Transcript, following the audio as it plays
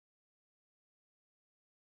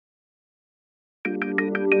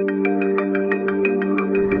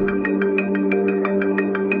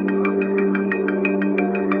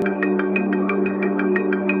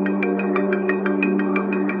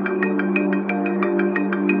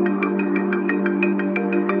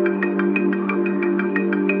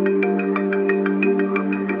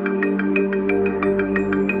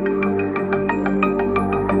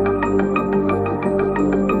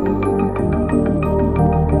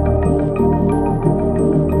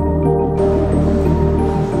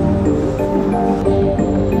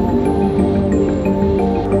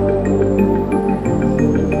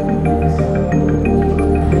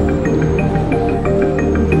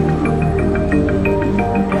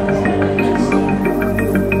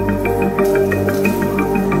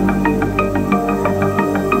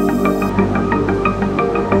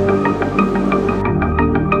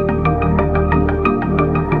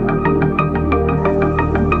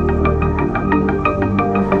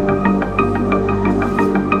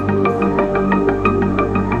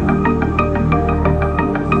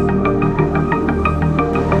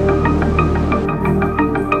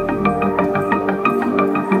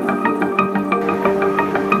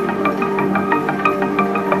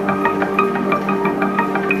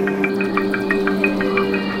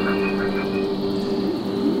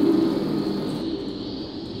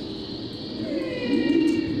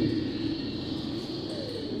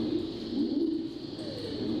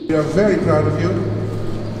We are very proud of you.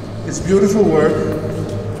 It's beautiful work.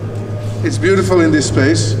 It's beautiful in this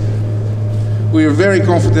space. We are very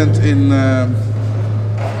confident in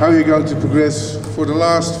how you're going to progress for the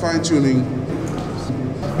last fine-tuning.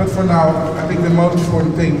 But for now, I think the most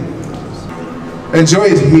important thing, enjoy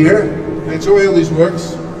it here, enjoy all these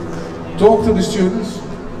works, talk to the students,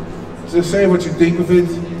 so say what you think of it,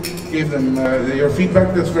 give them your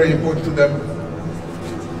feedback, that's very important to them,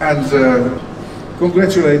 and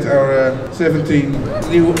congratulate our 17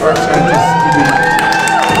 new art scientists to be.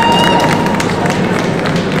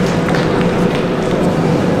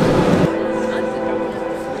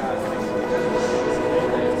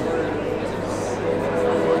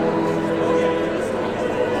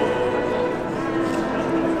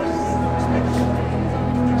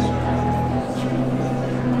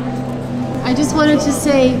 I just wanted to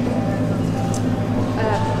say,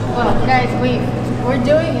 well, guys, we're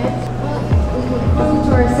doing it. We can prove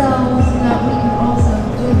to ourselves that we can also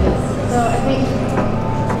do this. So I think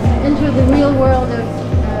enter the real world of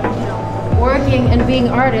working and being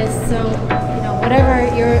artists. So whatever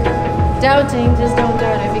you're doubting, just don't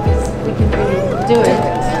doubt it, because we can really do it.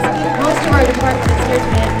 Most of our department is here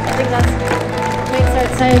today. I think that's what makes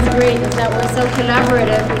ArtScience great, is that we're so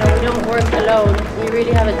collaborative. We don't work alone. We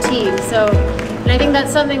really have a team. And I think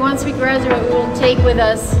that's something, once we graduate, we will take with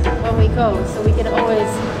us when we go, so we can always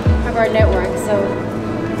have our network. So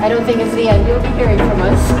I don't think it's the end. You'll be hearing from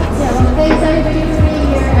us. Yeah, well, thanks everybody for being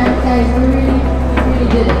here, and guys, we really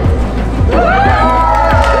did it.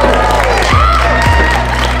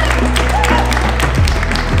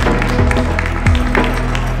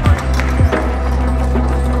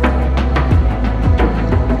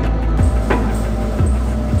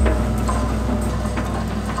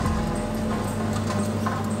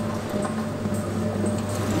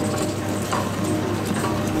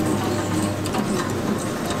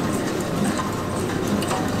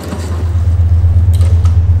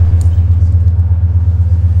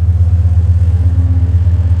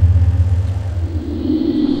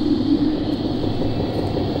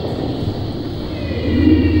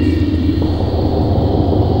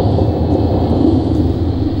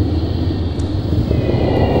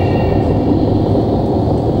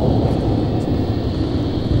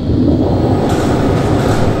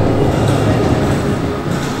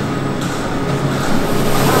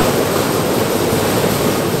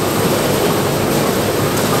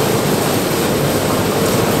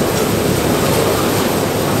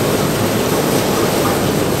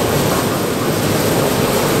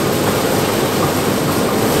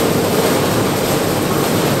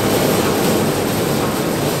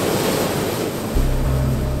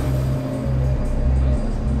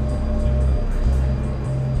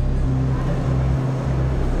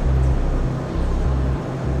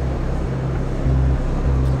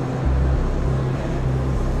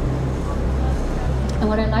 And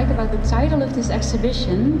what I like about the title of this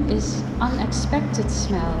exhibition is Unexpected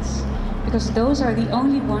Smells, because those are the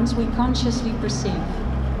only ones we consciously perceive.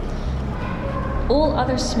 All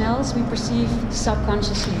other smells we perceive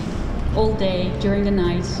subconsciously, all day, during the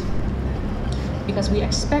night, because we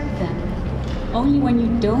expect them. Only when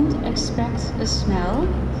you don't expect a smell,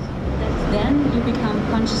 then you become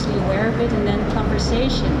consciously aware of it, and then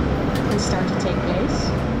conversation can start to take place.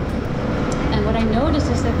 And what I notice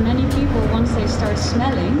is that many people, once they start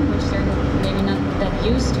smelling, which they're maybe not that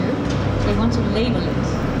used to, they want to label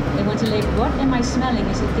it. They want to label, what am I smelling?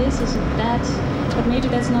 Is it this? Is it that? But maybe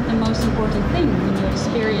that's not the most important thing in your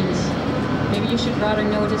experience. Maybe you should rather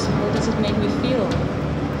notice, what does it make me feel?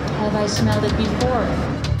 Have I smelled it before?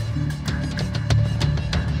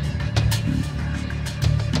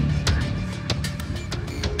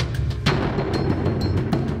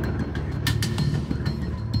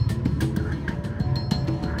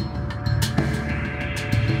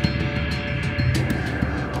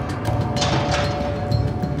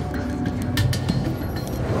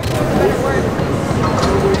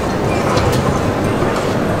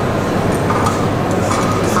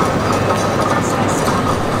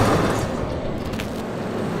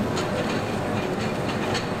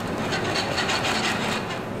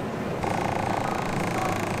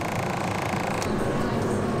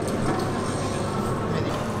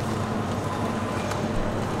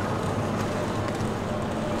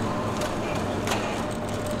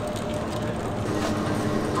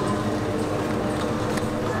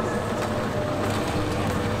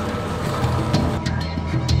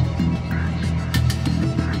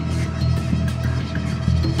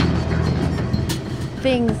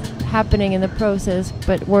 Things happening in the process,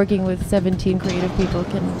 but working with 17 creative people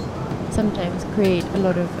can sometimes create a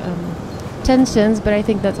lot of tensions, but I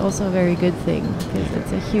think that's also a very good thing, because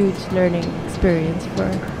it's a huge learning experience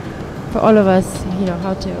for all of us, you know,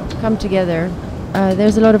 how to come together.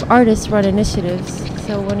 There's a lot of artist-run initiatives,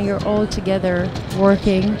 so when you're all together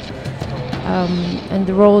working and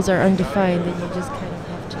the roles are undefined, then you just kind of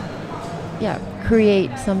have to, yeah,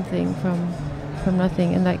 create something from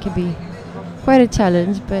nothing, and that can be quite a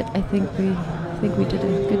challenge. But I think we did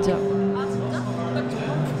a good job.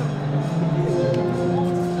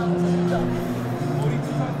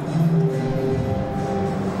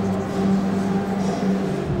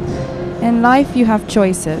 In life you have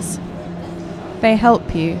choices. They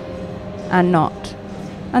help you and not.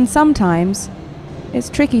 And sometimes it's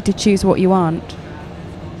tricky to choose what you want.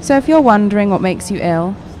 So if you're wondering what makes you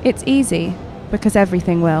ill, it's easy, because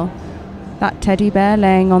everything will. That teddy bear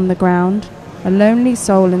laying on the ground, a lonely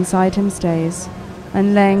soul inside him stays,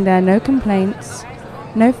 and laying there no complaints,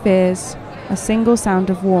 no fears, a single sound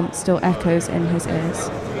of warmth still echoes in his ears.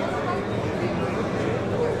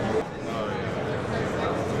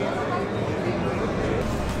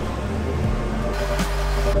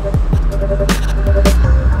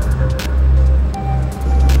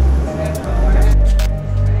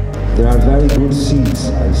 There are very good seeds,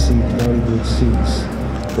 I see very good seeds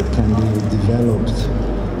that can be developed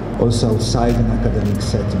also outside in academic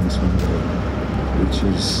settings one day, which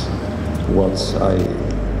is what I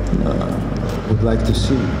would like to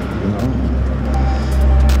see, you know?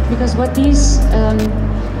 Because what these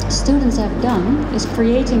students have done is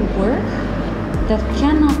creating work that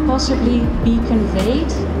cannot possibly be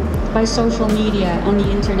conveyed by social media on the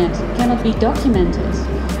internet, cannot be documented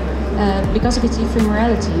because of its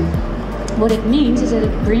ephemerality. What it means is that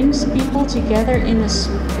it brings people together in a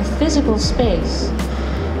physical space.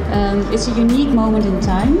 It's a unique moment in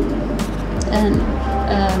time, and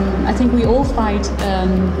I think we all fight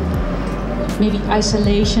maybe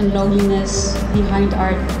isolation, loneliness behind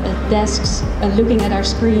our desks, looking at our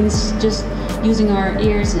screens, just using our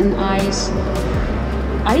ears and eyes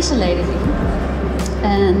isolatedly.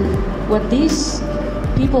 And what these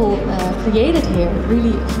people created here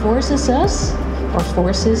really forces us,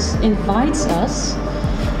 invites us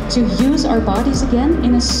to use our bodies again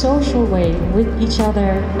in a social way with each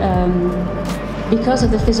other because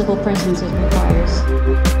of the physical presence it requires.